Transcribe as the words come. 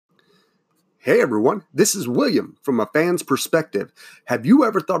Hey everyone, this is William from A Fan's Perspective. Have you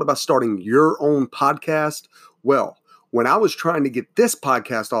ever thought about starting your own podcast? Well, when I was trying to get this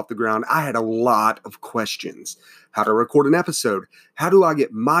podcast off the ground, I had a lot of questions. How to record an episode? How do I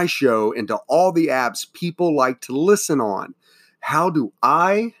get my show into all the apps people like to listen on? How do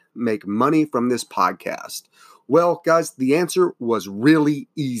I make money from this podcast? Well, guys, the answer was really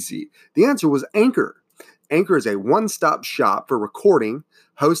easy. The answer was Anchor. Anchor is a one-stop shop for recording,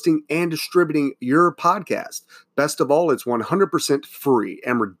 hosting, and distributing your podcast. Best of all, it's 100% free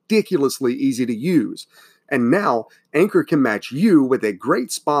and ridiculously easy to use. And now, Anchor can match you with a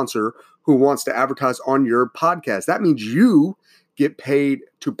great sponsor who wants to advertise on your podcast. That means you get paid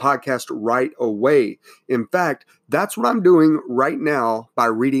to podcast right away. In fact, that's what I'm doing right now by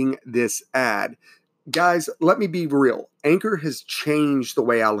reading this ad. Guys, let me be real. Anchor has changed the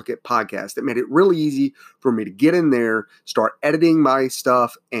way I look at podcasts. It made it really easy for me to get in there, start editing my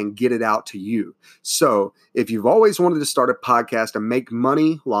stuff, and get it out to you. So if you've always wanted to start a podcast and make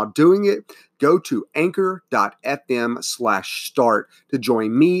money while doing it, go to anchor.fm/start to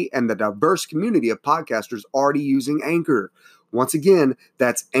join me and the diverse community of podcasters already using Anchor. Once again,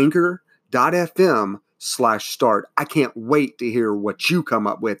 that's anchor.fm/start. I can't wait to hear what you come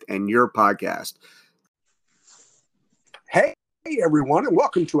up with in your podcast. Hey everyone, and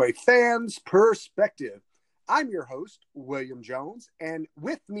welcome to A Fan's Perspective. I'm your host, William Jones, and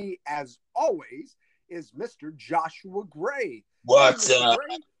with me, as always, is Mr. Joshua Gray. What's up?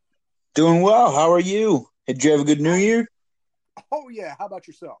 Gray? Doing well. How are you? Did you have a good New Year? Oh, yeah. How about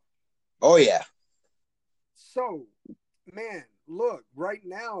yourself? Oh, yeah. So, man, look, right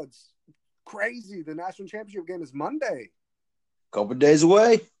now it's crazy. The national championship game is Monday. Couple days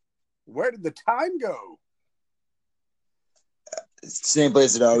away. Where did the time go? It's the same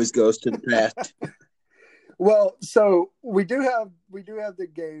place it always goes, to the past. Well, so we do have the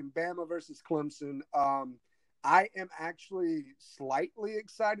game, Bama versus Clemson. I am actually slightly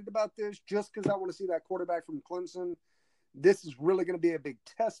excited about this just because I want to see that quarterback from Clemson. This is really going to be a big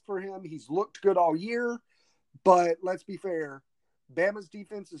test for him. He's looked good all year, but let's be fair. Bama's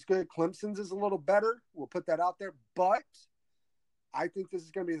defense is good. Clemson's is a little better. We'll put that out there. But I think this is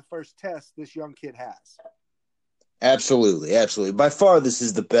going to be the first test this young kid has. Absolutely, absolutely. By far, this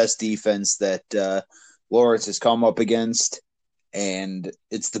is the best defense that Lawrence has come up against, and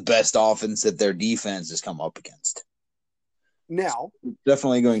it's the best offense that their defense has come up against. Now, it's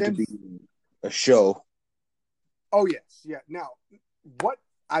definitely going to be a show. Oh, yes. Yeah. Now, what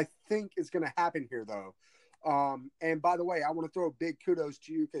I think is going to happen here, though, and by the way, I want to throw a big kudos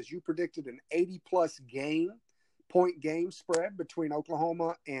to you because you predicted an 80-plus point game spread between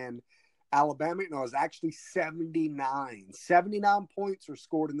Oklahoma and Alabama, and it was actually 79. 79 points were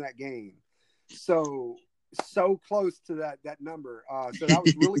scored in that game. So close to that number. So that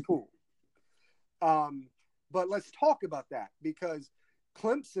was really cool. But let's talk about that because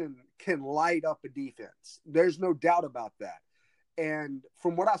Clemson can light up a defense. There's no doubt about that. And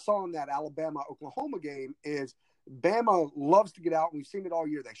from what I saw in that Alabama-Oklahoma game is Bama loves to get out, and we've seen it all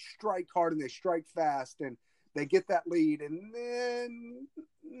year. They strike hard and they strike fast, and they get that lead, and then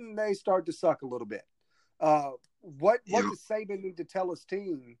they start to suck a little bit. What does Saban need to tell his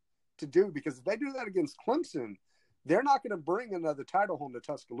team to do? Because if they do that against Clemson, they're not going to bring another title home to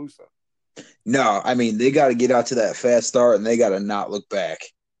Tuscaloosa. No, I mean, they got to get out to that fast start, and they got to not look back.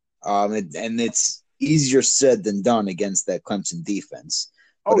 And it's easier said than done against that Clemson defense.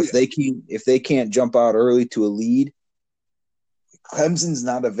 But if they can't jump out early to a lead, Clemson's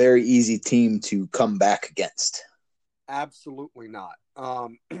not a very easy team to come back against. Absolutely not.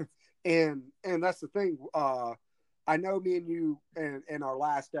 And that's the thing. I know me and you in our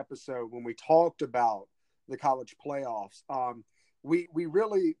last episode when we talked about the college playoffs, we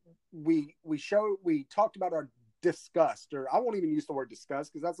talked about our disgust, or I won't even use the word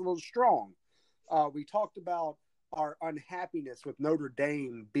disgust because that's a little strong. We talked about our unhappiness with Notre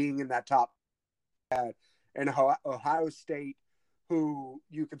Dame being in that top and Ohio State, who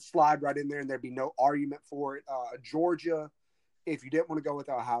you could slide right in there and there'd be no argument for it. Georgia, if you didn't want to go with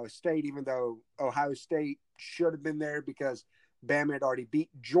Ohio State, even though Ohio State should have been there because Bama had already beat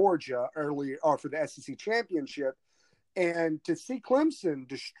Georgia earlier or for the SEC championship. And to see Clemson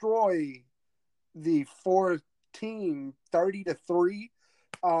destroy the fourth team 30-3,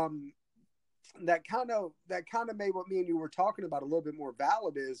 that kind of made what me and you were talking about a little bit more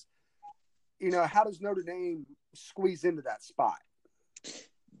valid is, how does Notre Dame squeeze into that spot?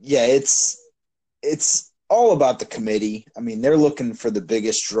 Yeah, it's all about the committee. I mean, they're looking for the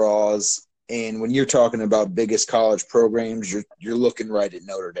biggest draws, and when you're talking about biggest college programs, you're looking right at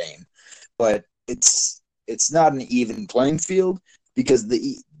Notre Dame. But it's not an even playing field because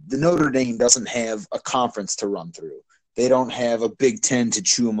the the Notre Dame doesn't have a conference to run through. They don't have a Big Ten to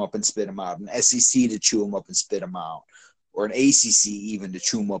chew them up and spit them out, an SEC to chew them up and spit them out, or an ACC even to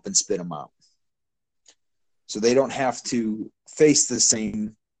chew them up and spit them out. So they don't have to face the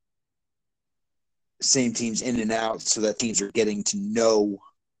same teams in and out, so that teams are getting to know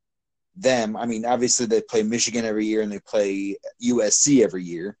them. I mean, obviously they play Michigan every year and they play USC every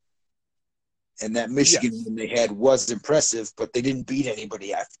year. And that Michigan one they had was impressive, but they didn't beat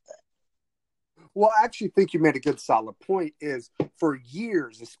anybody after that. Well, I actually think you made a good solid point is for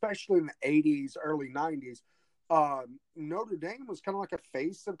years, especially in the 80s, early 90s, Notre Dame was kind of like a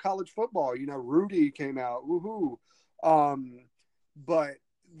face of college football. You know, Rudy came out, woohoo. But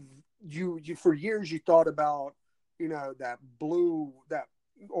you for years you thought about, you know, that blue, that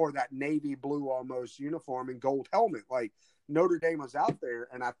navy blue almost uniform and gold helmet. Like Notre Dame was out there,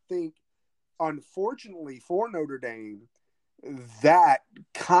 and I think unfortunately for Notre Dame, that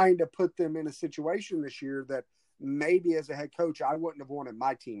kind of put them in a situation this year that maybe as a head coach I wouldn't have wanted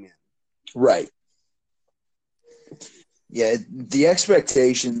my team in. Right. Yeah, the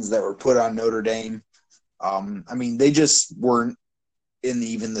expectations that were put on Notre Dame, I mean, they just weren't in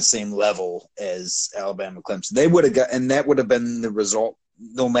even the same level as Alabama, Clemson. They would have got, and that would have been the result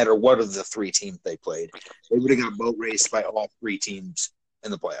no matter what of the three teams they played. They would have got boat raced by all three teams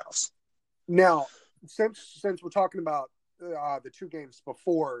in the playoffs. Now, since we're talking about the two games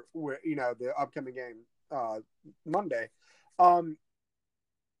before, you know, the upcoming game Monday, Bama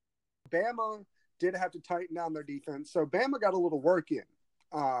did have to tighten down their defense. So Bama got a little work in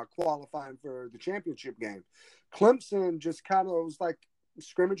qualifying for the championship game. Clemson just kind of was like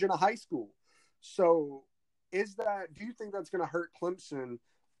scrimmage in a high school. So do you think that's going to hurt Clemson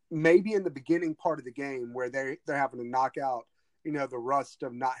maybe in the beginning part of the game where they're having to knock out, you know, the rust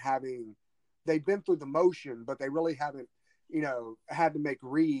of not having – they've been through the motion, but they really haven't, you know, had to make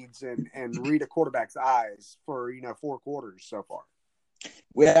reads and read a quarterback's eyes for, you know, 4 quarters so far.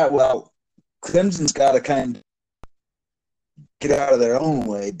 Yeah, well, Clemson's got to kind of get out of their own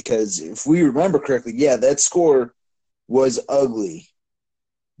way because if we remember correctly, yeah, that score was ugly.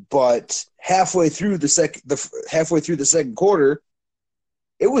 But halfway through the second quarter,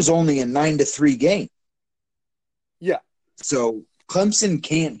 it was only a 9-3 game. Yeah. So Clemson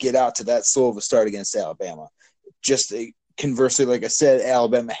can't get out to that slow of a start against Alabama. Just conversely, like I said,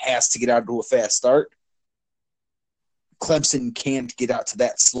 Alabama has to get out to a fast start. Clemson can't get out to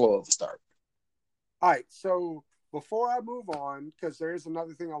that slow of a start. All right, so before I move on, because there is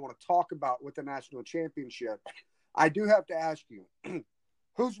another thing I want to talk about with the national championship, I do have to ask you,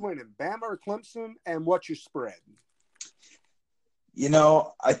 who's winning, Bama or Clemson, and what's your spread? You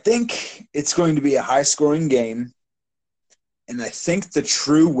know, I think it's going to be a high-scoring game, and I think the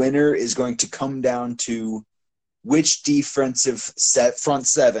true winner is going to come down to which defensive front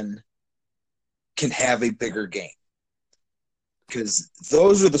seven can have a bigger game. Because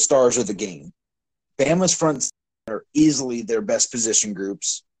those are the stars of the game. Bama's front are easily their best position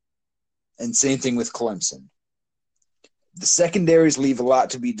groups, and same thing with Clemson. The secondaries leave a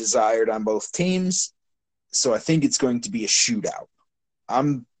lot to be desired on both teams, so I think it's going to be a shootout.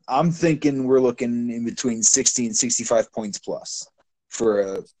 I'm thinking we're looking in between 60 and 65 points plus for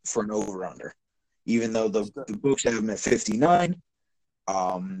an over-under, even though the books have them at 59,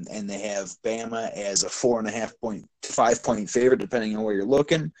 and they have Bama as a 4.5 to 5 point favorite, depending on where you're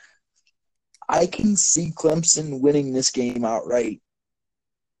looking. I can see Clemson winning this game outright.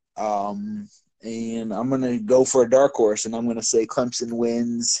 And I'm going to go for a dark horse, and I'm going to say Clemson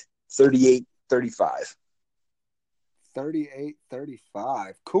wins 38-35.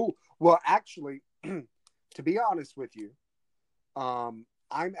 38-35. Cool. Well, actually, to be honest with you, I'm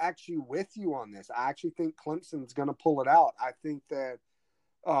actually with you on this. I actually think Clemson's going to pull it out. I think that,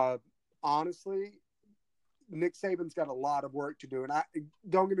 honestly, Nick Saban's got a lot of work to do. And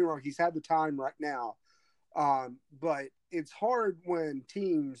don't get me wrong, he's had the time right now. But it's hard when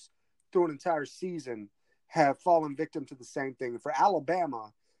teams through an entire season have fallen victim to the same thing. For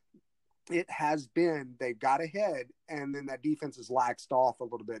Alabama, it has been they've got ahead, and then that defense has laxed off a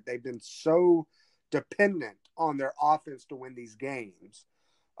little bit. They've been so dependent on their offense to win these games.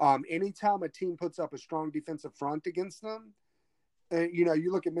 Anytime a team puts up a strong defensive front against them, you know,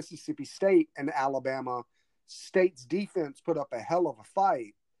 you look at Mississippi State and Alabama. State's defense put up a hell of a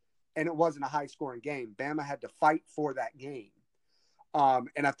fight, and it wasn't a high-scoring game. Bama had to fight for that game.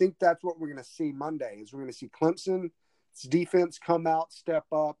 And I think that's what we're going to see Monday is we're going to see Clemson's defense come out, step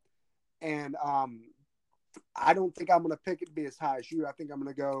up. And I don't think I'm going to pick it to be as high as you. I think I'm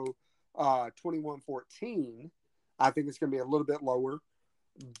going to go 21-14. I think it's going to be a little bit lower.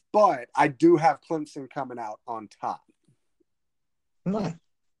 But I do have Clemson coming out on top. Nice.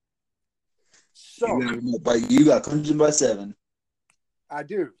 So you got Clemson by 7. I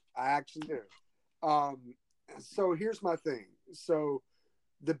do. I actually do. So here's my thing. So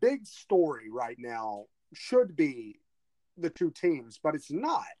the big story right now should be the two teams, but it's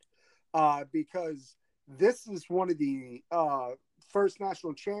not because this is one of the first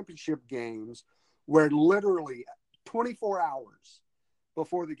national championship games where literally 24 hours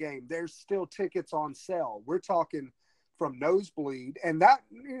before the game, there's still tickets on sale. We're talking from nosebleed, and that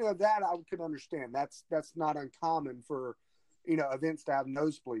that I could understand. That's not uncommon for events to have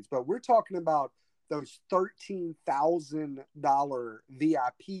nosebleeds, but we're talking about those $13,000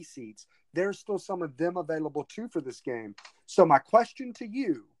 VIP seats. There's still some of them available too for this game. So my question to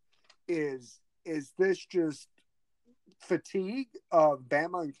you is this just fatigue of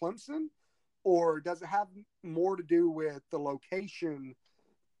Bama and Clemson, or does it have more to do with the location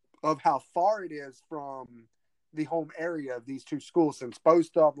of how far it is from the home area of these two schools, since both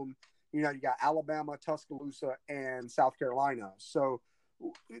of them, you got Alabama, Tuscaloosa, and South Carolina. So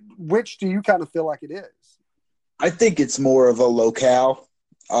which do you kind of feel like it is? I think it's more of a locale.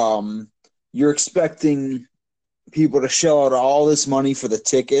 You're expecting people to shell out all this money for the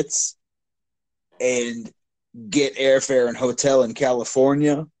tickets and get airfare and hotel in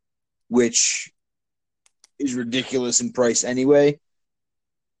California, which is ridiculous in price anyway.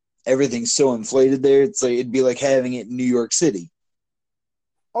 Everything's so inflated there. It's like it'd be like having it in New York City.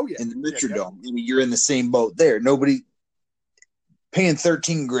 Oh yeah, in the Metrodome. I mean, you're in the same boat there. Nobody paying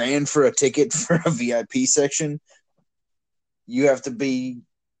 $13,000 for a ticket for a VIP section. You have to be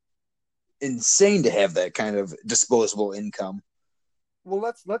insane to have that kind of disposable income. Well,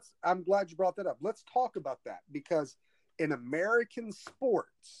 let's. I'm glad you brought that up. Let's talk about that, because in American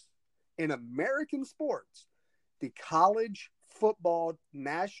sports, the college football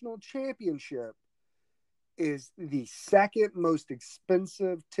national championship is the second most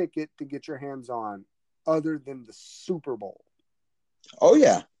expensive ticket to get your hands on, other than the Super Bowl. Oh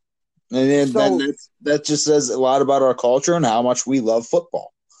yeah, and then that just says a lot about our culture and how much we love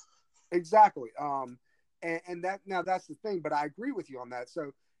football. Exactly. And that's the thing. But I agree with you on that.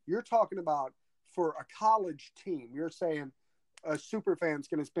 So you're talking about, for a college team, you're saying a super fan's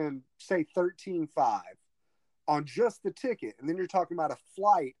going to spend, say, $13,500 on just the ticket, and then you're talking about a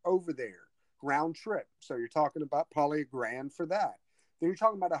flight over there, round trip. So you're talking about probably $1,000 for that. Then you're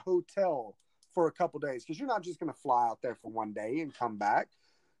talking about a hotel for a couple days, because you're not just going to fly out there for one day and come back.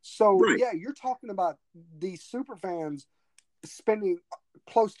 So right. Yeah, you're talking about these super fans spending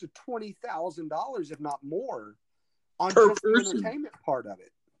close to $20,000, if not more, on per just person. The entertainment part of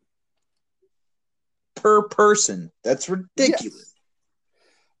it. Per person. That's ridiculous.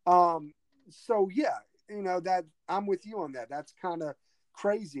 Yes. So yeah, that I'm with you on that. That's kind of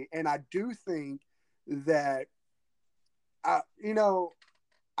crazy. And I do think that, I know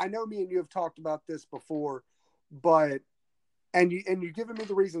me and you have talked about this before, but, and you've given me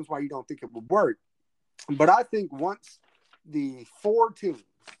the reasons why you don't think it would work. But I think once the 4 teams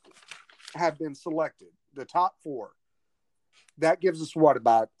have been selected, the top 4, that gives us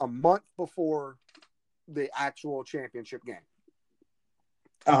about a month before the actual championship game.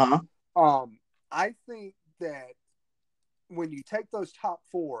 I think that when you take those top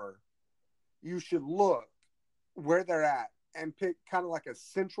 4, you should look where they're at and pick kind of like a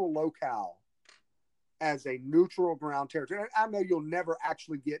central locale as a neutral ground territory. I know you'll never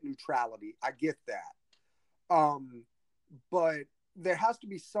actually get neutrality. I get that. But there has to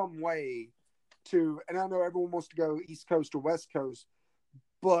be some way to, and I know everyone wants to go East Coast or West Coast,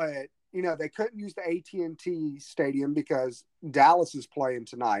 but they couldn't use the AT&T Stadium because Dallas is playing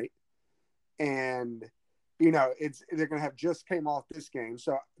tonight, and they're going to have just came off this game,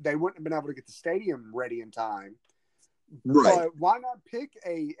 so they wouldn't have been able to get the stadium ready in time. Right. But why not pick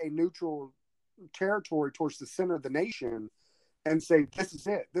a neutral territory towards the center of the nation and say, this is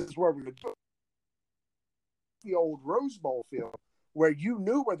it. This is where we're going to do it. The old Rose Bowl field, where you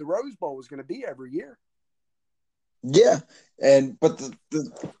knew where the Rose Bowl was going to be every year. Yeah, but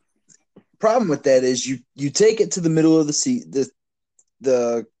the problem with that is you take it to the middle of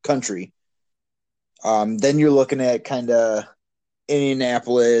the country. Then you're looking at kind of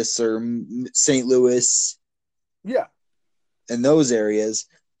Indianapolis or St. Louis. Yeah. In those areas.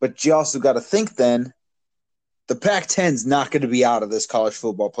 But you also got to think then the Pac-10 is not going to be out of this college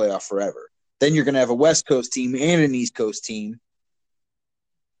football playoff forever. Then you're going to have a West Coast team and an East Coast team.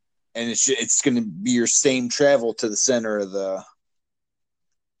 And it's going to be your same travel to the center of the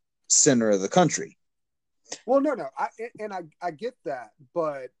country. Well, no. I get that.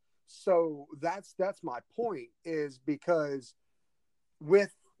 But so that's my point, is because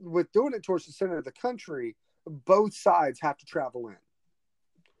with doing it towards the center of the country, both sides have to travel in.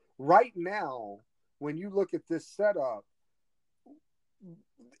 Right now, when you look at this setup,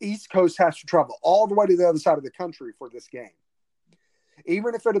 East Coast has to travel all the way to the other side of the country for this game.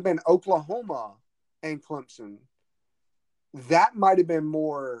 Even if it had been Oklahoma and Clemson, that might have been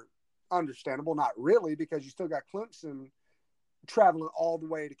more understandable. Not really, because you still got Clemson traveling all the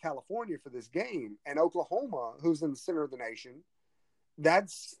way to California for this game, and Oklahoma, who's in the center of the nation,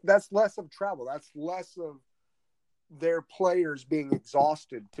 that's less of travel. That's less of their players being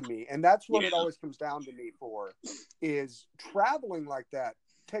exhausted to me. And that's what it always comes down to me for, is traveling like that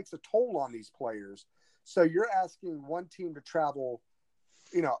takes a toll on these players. So you're asking one team to travel,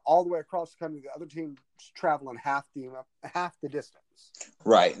 all the way across the country, the other team traveling half the distance.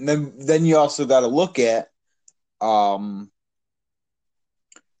 Right. And then you also got to look at,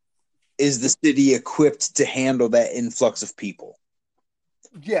 is the city equipped to handle that influx of people?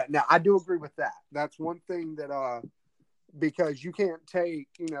 Yeah, now I do agree with that. That's one thing that, because you can't take,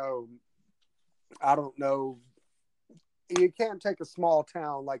 I don't know, you can't take a small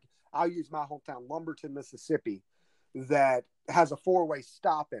town, like I'll use my hometown, Lumberton, Mississippi, that has a 4-way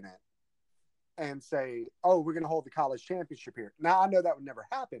stop in it and say, oh, we're going to hold the college championship here. Now, I know that would never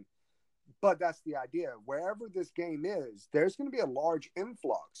happen, but that's the idea. Wherever this game is, there's going to be a large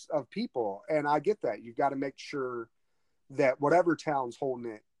influx of people, and I get that. You've got to make sure that whatever town's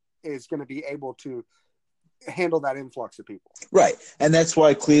holding it is going to be able to handle that influx of people. Right. And that's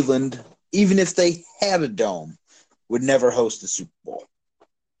why Cleveland, even if they had a dome, would never host the Super Bowl.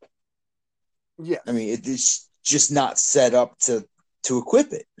 Yeah. I mean, it's just not set up to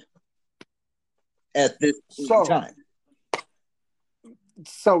equip it at this time.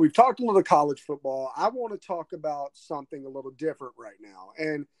 So we've talked a little college football. I want to talk about something a little different right now.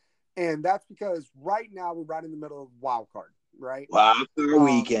 And that's because right now we're right in the middle of wild card, right? Wild card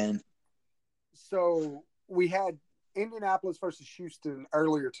weekend. So we had Indianapolis versus Houston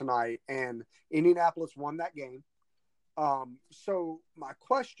earlier tonight, and Indianapolis won that game. So my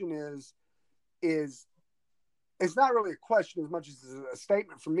question is it's not really a question as much as a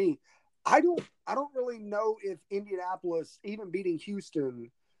statement for me. I don't really know if Indianapolis, even beating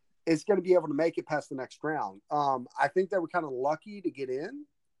Houston, is going to be able to make it past the next round. I think they were kind of lucky to get in.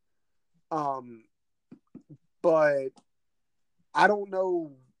 But I don't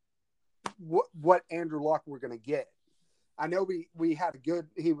know what Andrew Luck we're going to get. I know we had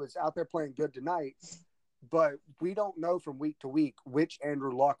he was out there playing good tonight, but we don't know from week to week which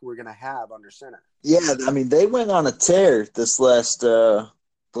Andrew Luck we're going to have under center. Yeah, I mean, they went on a tear the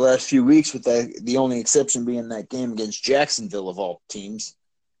last few weeks, with the only exception being that game against Jacksonville of all teams.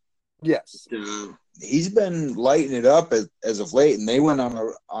 Yes. He's been lighting it up as of late, and they went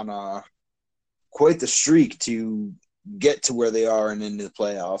on a quite the streak to get to where they are and into the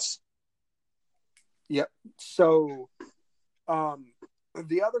playoffs. Yep. So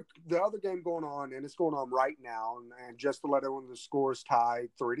the other game going on, and it's going on right now, and just to let everyone, the score is tied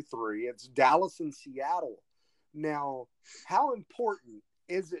 3-3. It's Dallas and Seattle. Now, how important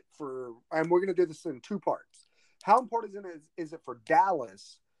is it and we're going to do this in two parts. How important is it for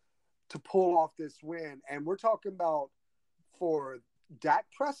Dallas to pull off this win? And we're talking about for Dak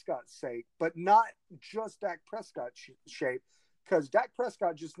Prescott's sake, but not just Dak Prescott's shape, because Dak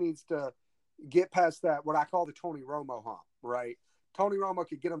Prescott just needs to get past that, what I call the Tony Romo hump, right? Tony Romo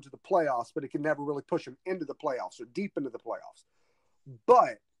could get him to the playoffs, but it could never really push him into the playoffs or deep into the playoffs.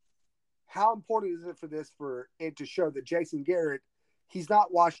 But how important is it for it to show that Jason Garrett, he's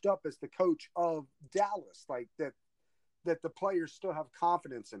not washed up as the coach of Dallas, like that the players still have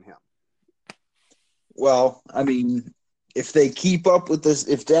confidence in him? Well, I mean, if they keep up with this,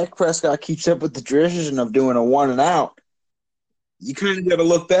 if Dak Prescott keeps up with the tradition of doing a 1 and out, you kind of got to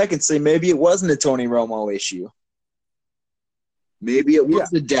look back and say maybe it wasn't a Tony Romo issue. Maybe it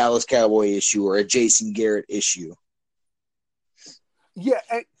was a Dallas Cowboy issue or a Jason Garrett issue. Yeah,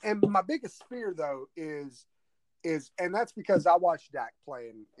 and my biggest fear though is, and that's because I watched Dak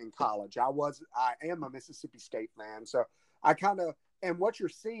play in college. I am a Mississippi State fan, so I kind of, and what you're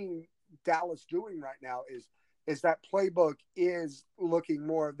seeing Dallas doing right now is that playbook is looking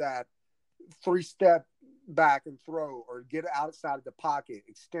more of that 3-step back and throw, or get outside of the pocket,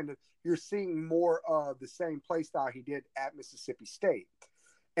 extended. You're seeing more of the same play style he did at Mississippi State,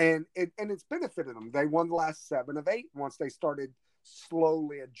 and it's benefited them. They won the last 7 of 8 once they started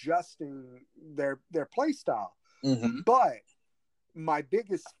slowly adjusting their play style. Mm-hmm. But my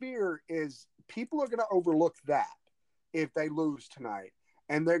biggest fear is people are going to overlook that if they lose tonight,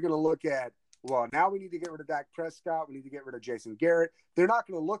 and they're going to look at, well, now we need to get rid of Dak Prescott. We need to get rid of Jason Garrett. They're not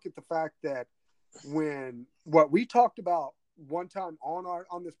going to look at the fact that when what we talked about one time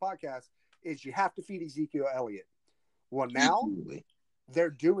on this podcast is you have to feed Ezekiel Elliott. Well, now they're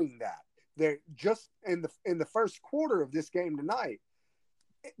doing that. They're just in the first quarter of this game tonight.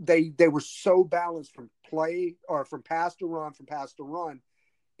 They were so balanced from play or from pass to run.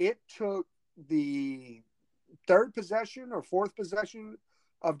 It took the third possession or fourth possession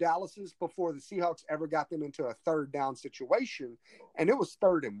of Dallas's before the Seahawks ever got them into a third down situation, and it was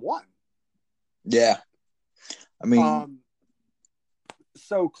 3rd and 1. Yeah, I mean,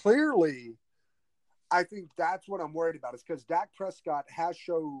 so clearly, I think that's what I'm worried about is because Dak Prescott has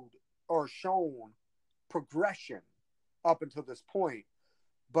shown progression up until this point,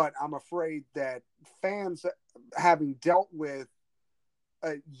 but I'm afraid that fans, having dealt with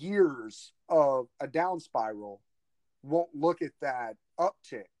years of a down spiral, won't look at that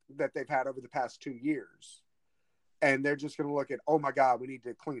uptick that they've had over the past 2 years, and they're just going to look at, oh my God, we need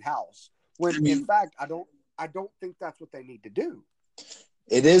to clean house. When in fact, I don't think that's what they need to do.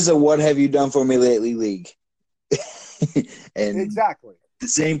 It is a "what have you done for me lately" league, and exactly the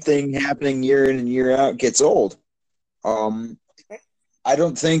same thing happening year in and year out gets old. I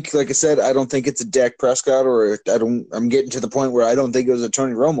don't think, like I said, I don't think it's a Dak Prescott I'm getting to the point where I don't think it was a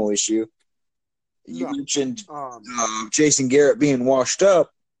Tony Romo issue. You mentioned Jason Garrett being washed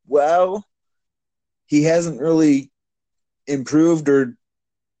up. Well, he hasn't really improved or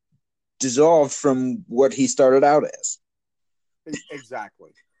dissolved from what he started out as.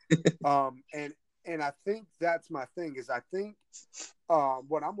 Exactly. And I think that's my thing is I think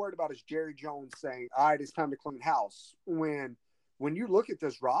what I'm worried about is Jerry Jones saying, all right, it's time to clean house. When you look at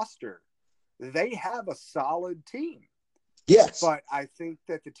this roster, they have a solid team. Yes. But I think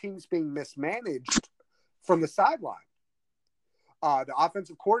that the team's being mismanaged from the sideline. The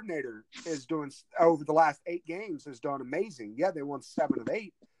offensive coordinator is doing, over the last 8 games, has done amazing. Yeah, they won 7 of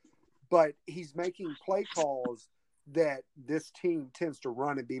 8, but he's making play calls that this team tends to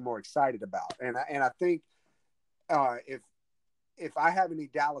run and be more excited about. And I think if I have any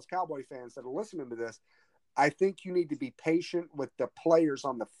Dallas Cowboy fans that are listening to this, I think you need to be patient with the players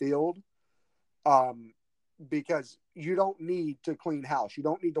on the field, because you don't need to clean house. You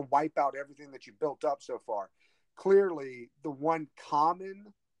don't need to wipe out everything that you built up so far. Clearly, the one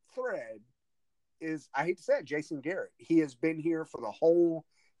common thread is, I hate to say it, Jason Garrett. He has been here for the whole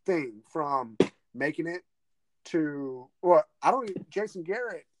thing, from making it to, well, Jason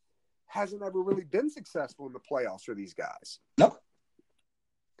Garrett hasn't ever really been successful in the playoffs for these guys. No.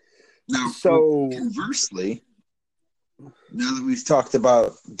 Now, so conversely, now that we've talked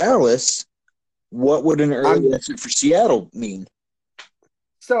about Dallas, what would an early exit for Seattle mean?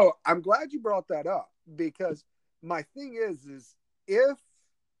 So I'm glad you brought that up, because my thing is if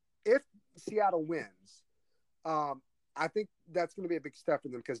Seattle wins, I think that's going to be a big step for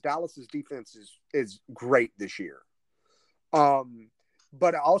them, because Dallas's defense is great this year.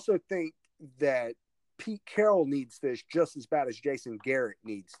 But I also think that Pete Carroll needs this just as bad as Jason Garrett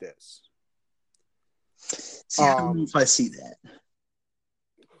needs this. See, I don't know if I see that.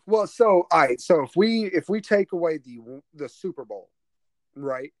 Well, so all right. So if we take away the Super Bowl,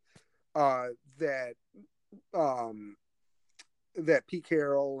 right? That Pete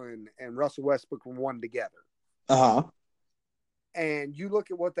Carroll and Russell Westbrook won together. And you look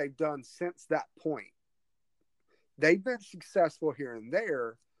at what they've done since that point. They've been successful here and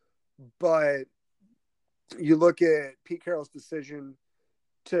there, but you look at Pete Carroll's decision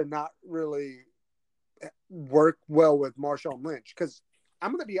to not really work well with Marshawn Lynch, because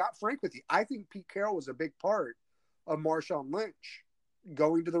I'm going to be frank with you. I think Pete Carroll was a big part of Marshawn Lynch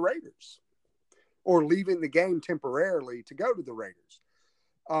going to the Raiders, or leaving the game temporarily to go to the Raiders.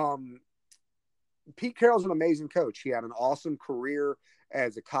 Pete Carroll's an amazing coach. He had an awesome career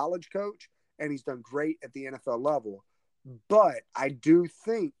as a college coach, and he's done great at the NFL level. But I do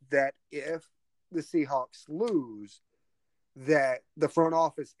think that if the Seahawks lose, that the front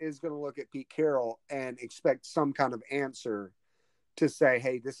office is going to look at Pete Carroll and expect some kind of answer to say,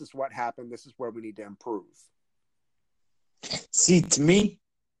 hey, this is what happened. This is where we need to improve. See, to me,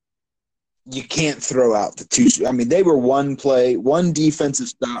 you can't throw out the two. I mean, they were one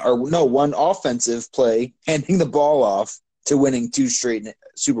offensive play, handing the ball off to winning 2 straight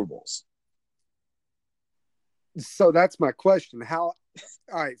Super Bowls. So that's my question. All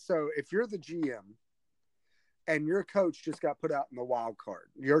right. So if you're the GM and your coach just got put out in the wild card,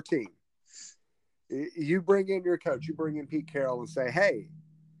 your team, you bring in your coach, you bring in Pete Carroll and say, hey,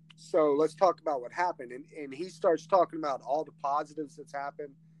 so let's talk about what happened. And he starts talking about all the positives that's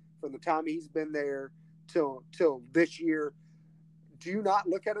happened from the time he's been there till this year. Do you not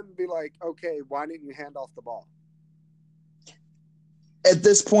look at him and be like, okay, why didn't you hand off the ball? At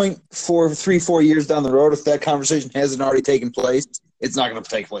this point, for 3-4 years down the road, if that conversation hasn't already taken place, it's not going to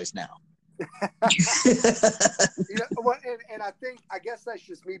take place now. And I guess that's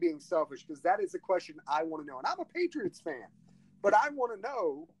just me being selfish because that is a question I want to know. And I'm a Patriots fan, but I want to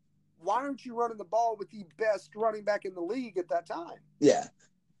know, why aren't you running the ball with the best running back in the league at that time? Yeah.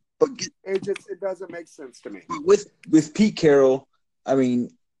 But it doesn't make sense to me. With Pete Carroll, I mean,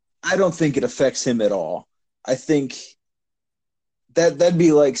 I don't think it affects him at all. I think that'd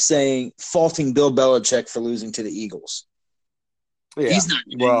be like faulting Bill Belichick for losing to the Eagles. Yeah. He's not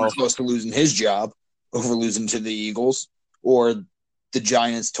close to losing his job over losing to the Eagles or the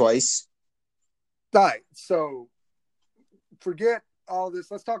Giants twice. All right, so forget all this.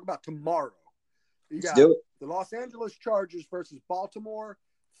 Let's talk about tomorrow. You got the Los Angeles Chargers versus Baltimore,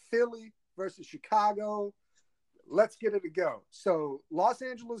 Philly versus Chicago. Let's get it to go. So Los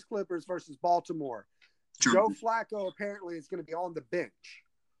Angeles Clippers versus Baltimore. Sure. Joe Flacco apparently is going to be on the bench.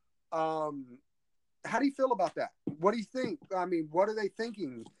 How do you feel about that? What do you think? I mean, what are they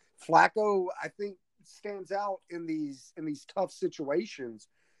thinking? Flacco, I think, stands out in these tough situations.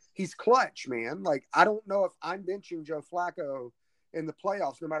 He's clutch, man. Like, I don't know if I'm benching Joe Flacco in the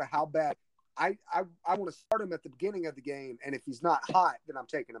playoffs, no matter how bad. I want to start him at the beginning of the game, and if he's not hot, then I'm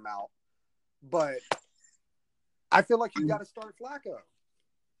taking him out. But I feel like you got to start Flacco.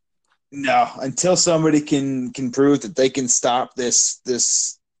 No, until somebody can prove that they can stop this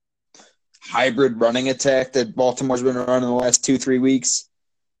hybrid running attack that Baltimore's been running the last 2-3 weeks.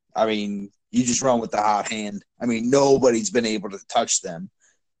 I mean, you just run with the hot hand. I mean, nobody's been able to touch them.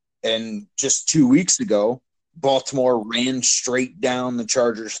 And just 2 weeks ago, Baltimore ran straight down the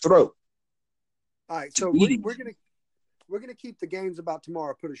Chargers' throat. All right, so we're gonna keep the games about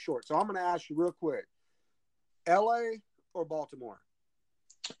tomorrow put it short. So I'm gonna ask you real quick: LA or Baltimore?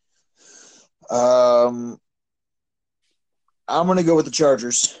 I'm gonna go with the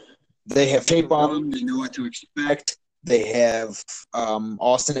Chargers. They have tape on them. They know what to expect. They have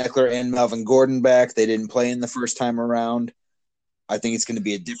Austin Eckler and Melvin Gordon back. They didn't play in the first time around. I think it's going to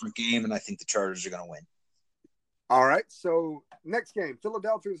be a different game, and I think the Chargers are going to win. All right, so next game,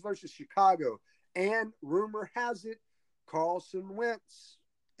 Philadelphia versus Chicago. And rumor has it, Carson Wentz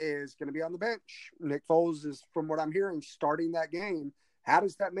is going to be on the bench. Nick Foles is, from what I'm hearing, starting that game. How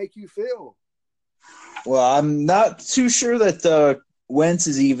does that make you feel? Well, I'm not too sure that Wentz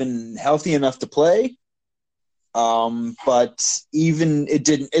is even healthy enough to play. But even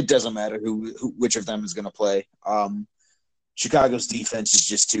it doesn't matter which of them is going to play. Chicago's defense is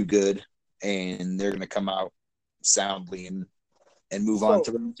just too good, and they're going to come out soundly and move on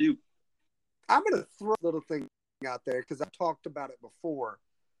to them too. I'm going to throw a little thing out there because I've talked about it before.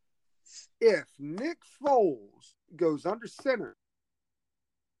 If Nick Foles goes under center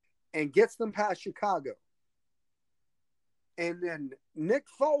and gets them past Chicago, and then Nick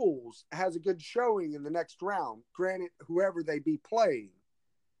Foles has a good showing in the next round, granted, whoever they be playing.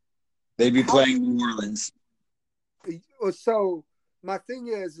 They'd be playing New Orleans. So my thing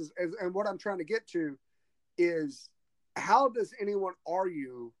is, and what I'm trying to get to is, how does anyone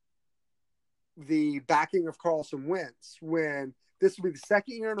argue the backing of Carson Wentz when this will be the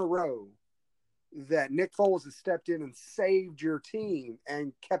second year in a row that Nick Foles has stepped in and saved your team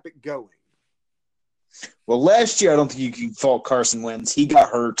and kept it going? Well, last year I don't think you can fault Carson Wentz. He got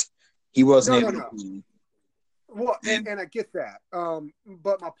hurt. He wasn't able to play. Well, and I get that.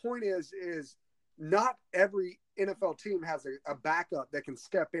 But my point is not every NFL team has a backup that can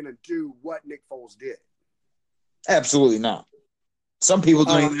step in and do what Nick Foles did. Absolutely not. Some people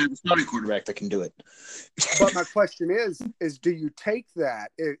don't even have a starting quarterback that can do it. But my question is do you take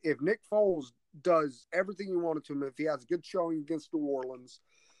that? If Nick Foles does everything you wanted to him, if he has a good showing against New Orleans,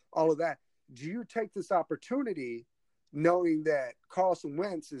 all of that, do you take this opportunity knowing that Carson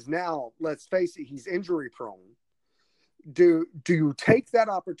Wentz is now, let's face it, he's injury prone? Do you take that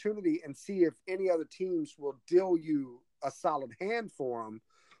opportunity and see if any other teams will deal you a solid hand for him?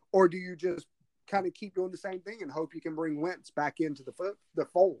 Or do you just kind of keep doing the same thing and hope you can bring Wentz back into the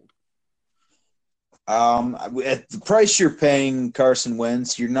fold? At the price you're paying Carson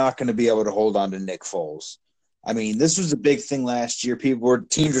Wentz, you're not going to be able to hold on to Nick Foles. I mean, this was a big thing last year. Teams were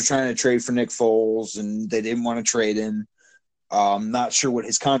trying to trade for Nick Foles, and they didn't want to trade him. Not sure what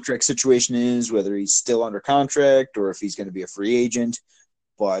his contract situation is, whether he's still under contract or if he's going to be a free agent.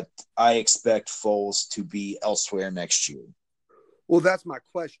 But I expect Foles to be elsewhere next year. Well, that's my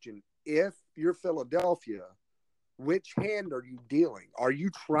question. If you're Philadelphia, which hand are you dealing? Are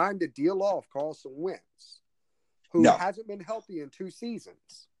you trying to deal off Carson Wentz, who hasn't been healthy in 2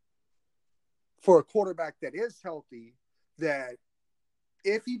 seasons, for a quarterback that is healthy, that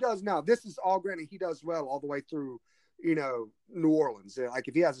if he does now, this is all granted, he does well all the way through, New Orleans, like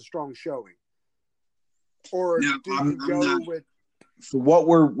if he has a strong showing? Or do you go with for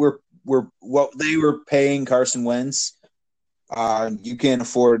what what they were paying Carson Wentz, you can't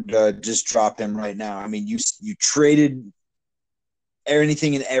afford to just drop him right now. I mean, you traded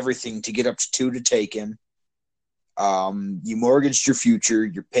anything and everything to get up to 2 to take him. You mortgaged your future.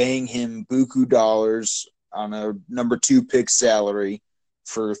 You're paying him buku dollars on a number 2 pick salary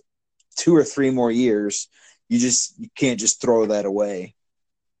for 2 or 3 more years. You can't just throw that away.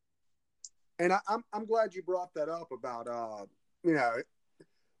 And I'm glad you brought that up about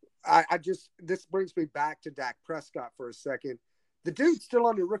this brings me back to Dak Prescott for a second. The dude's still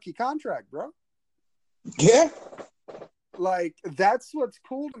under rookie contract, bro. Yeah. Like, that's what's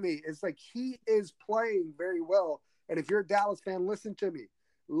cool to me. It's like he is playing very well. And if you're a Dallas fan, listen to me.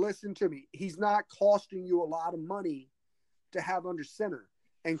 Listen to me. He's not costing you a lot of money to have under center.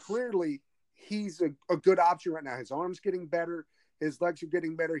 And clearly, he's a good option right now. His arm's getting better. His legs are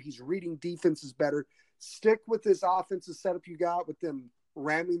getting better. He's reading defenses better. Stick with this offensive setup you got with them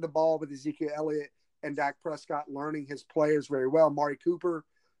ramming the ball with Ezekiel Elliott and Dak Prescott, learning his players very well. Amari Cooper,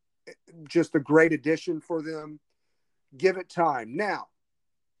 just a great addition for them. Give it time. Now,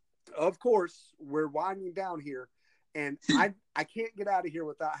 of course, we're winding down here, and I can't get out of here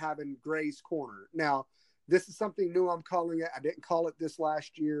without having Gray's Corner. Now, this is something new I'm calling it. I didn't call it this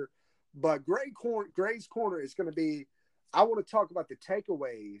last year, but Gray's Corner is going to be, I want to talk about the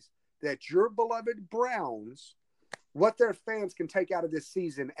takeaways that your beloved Browns, what their fans can take out of this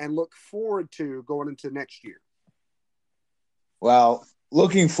season and look forward to going into next year. Well,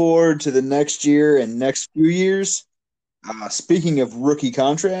 looking forward to the next year and next few years. Speaking of rookie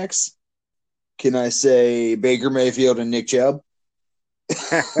contracts, can I say Baker Mayfield and Nick Chubb?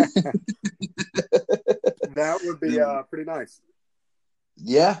 That would be pretty nice.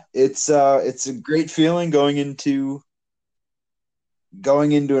 Yeah, it's a great feeling going into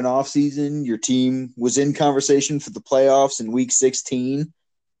an off season. Your team was in conversation for the playoffs in week 16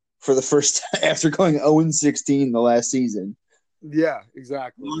 for the first after going 0-16 the last season. Yeah,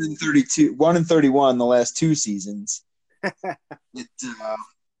 exactly. 1-31 the last 2 seasons.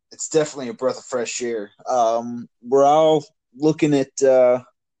 It's definitely a breath of fresh air. We're all looking at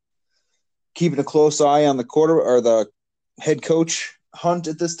keeping a close eye on the head coach hunt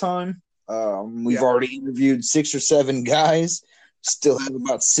at this time. We've already interviewed 6 or 7 guys. Still have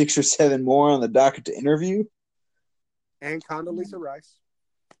about 6 or 7 more on the docket to interview. And Condoleezza Rice.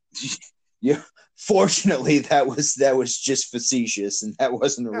 Yeah, fortunately, that was just facetious, and that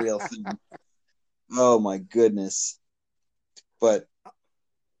wasn't a real thing. Oh my goodness! But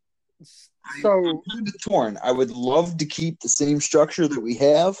so I'm kind of torn. I would love to keep the same structure that we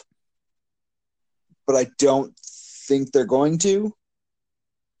have, but I don't think they're going to.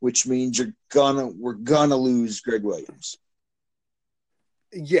 Which means we're gonna lose Greg Williams.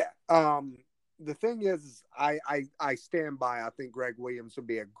 Yeah. The thing is, I stand by. I think Greg Williams would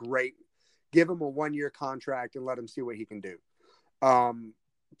be a great. Give him a 1-year contract and let him see what he can do. From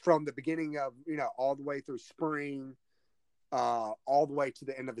the beginning of all the way through spring, all the way to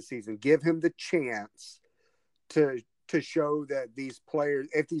the end of the season, give him the chance to show that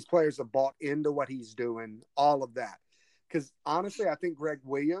if these players have bought into what he's doing, all of that. Because honestly, I think Greg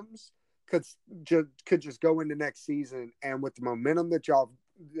Williams could just go into next season, and with the momentum that y'all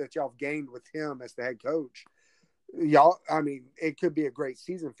have gained with him as the head coach, y'all, I mean, it could be a great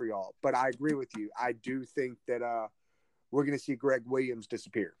season for y'all. But I agree with you. I do think that we're going to see Greg Williams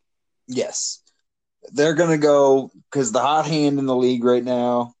disappear. Yes, they're going to go because the hot hand in the league right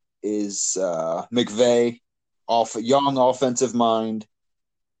now is McVay, young offensive mind.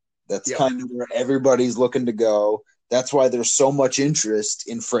 That's kind of where everybody's looking to go. That's why there's so much interest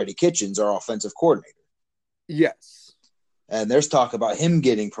in Freddie Kitchens, our offensive coordinator. Yes. And there's talk about him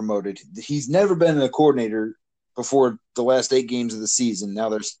getting promoted. He's never been a coordinator before the last 8 games of the season. Now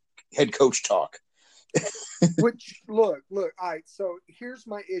there's head coach talk. Which look, all right, so here's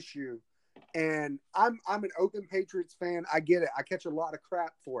my issue. And I'm an Oakland Patriots fan. I get it. I catch a lot of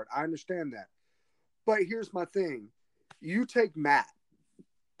crap for it. I understand that. But here's my thing. You take the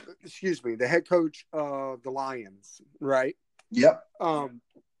head coach of the Lions, right? Yep.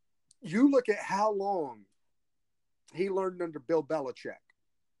 You look at how long he learned under Bill Belichick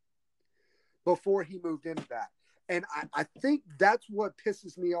before he moved into that. And I think that's what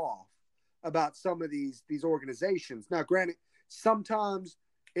pisses me off about some of these organizations. Now, granted, sometimes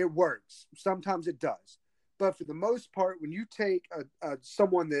it works. Sometimes it does. But for the most part, when you take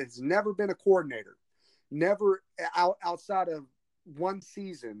someone that has never been a coordinator, never outside of one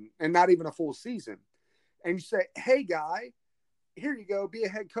season and not even a full season, and you say, hey, guy, here you go, be a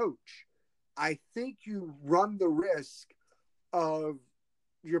head coach. I think you run the risk of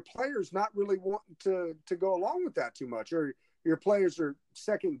your players not really wanting to go along with that too much, or your players are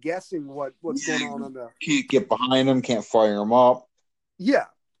second guessing what's going on the. Can't get behind them, can't fire them up. Yeah.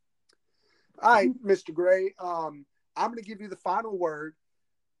 All right, Mr. Gray. I'm going to give you the final word.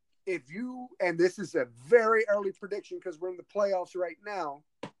 If you, and this is a very early prediction because we're in the playoffs right now,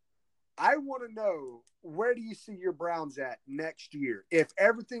 I want to know, where do you see your Browns at next year? If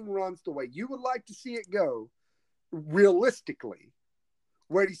everything runs the way you would like to see it go, realistically,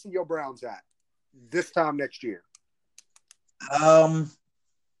 where do you see your Browns at this time next year?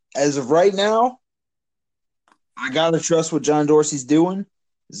 As of right now, I got to trust what John Dorsey's doing.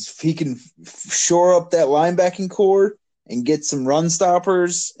 If he can shore up that linebacking core and get some run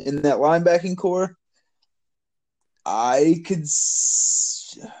stoppers in that linebacking core, I could.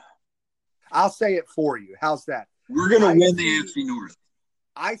 I'll say it for you. How's that? We're going to win the AFC North.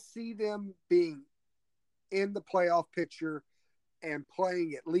 I see them being in the playoff picture and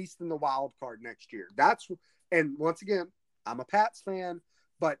playing at least in the wild card next year. And once again, I'm a Pats fan,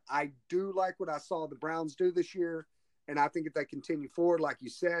 but I do like what I saw the Browns do this year. And I think if they continue forward, like you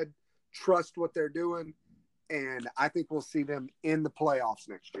said, trust what they're doing. And I think we'll see them in the playoffs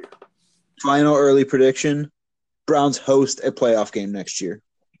next year. Final early prediction: Browns host a playoff game next year.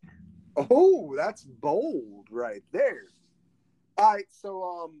 Oh, that's bold right there. All right,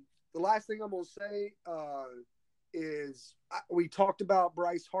 so the last thing I'm going to say is we talked about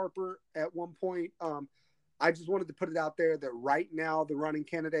Bryce Harper at one point. I just wanted to put it out there that right now the running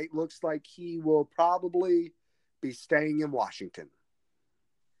candidate looks like he will probably be staying in Washington.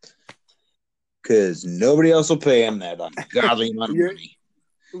 Because nobody else will pay him that ungodly amount of money.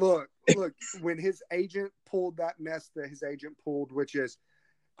 Look, when his agent pulled that mess that his agent pulled, which is,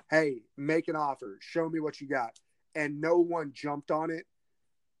 hey, make an offer, show me what you got, and no one jumped on it,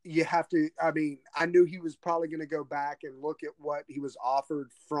 you have to – I mean, I knew he was probably going to go back and look at what he was offered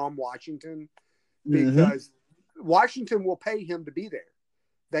from Washington because Washington will pay him to be there.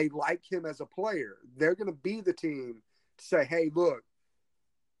 They like him as a player. They're going to be the team to say, hey, look,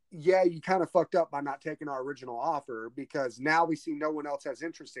 yeah, you kind of fucked up by not taking our original offer because now we see no one else has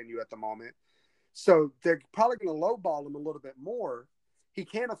interest in you at the moment. So they're probably going to lowball him a little bit more. He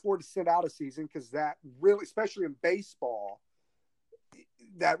can't afford to sit out a season because that really, especially in baseball,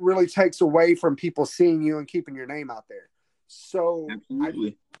 that really takes away from people seeing you and keeping your name out there. So,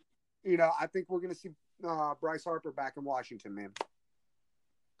 absolutely. I think we're going to see Bryce Harper back in Washington, man.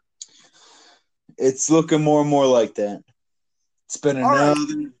 It's looking more and more like that. It's been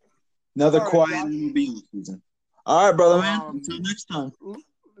another quiet MLB season. All right, brother, man. Until next time.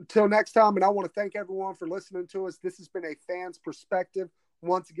 Until next time, and I want to thank everyone for listening to us. This has been a fan's perspective.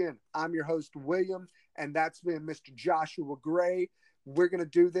 Once again, I'm your host, William, and that's been Mr. Joshua Gray. We're going to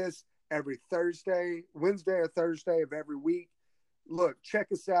do this every Wednesday or Thursday of every week. Look, check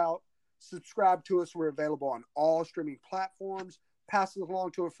us out. Subscribe to us. We're available on all streaming platforms. Pass it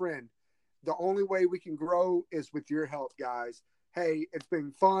along to a friend. The only way we can grow is with your help, guys. Hey, it's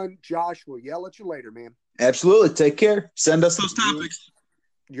been fun. Josh, we'll yell at you later, man. Absolutely. Take care. Send us those topics.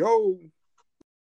 Yo.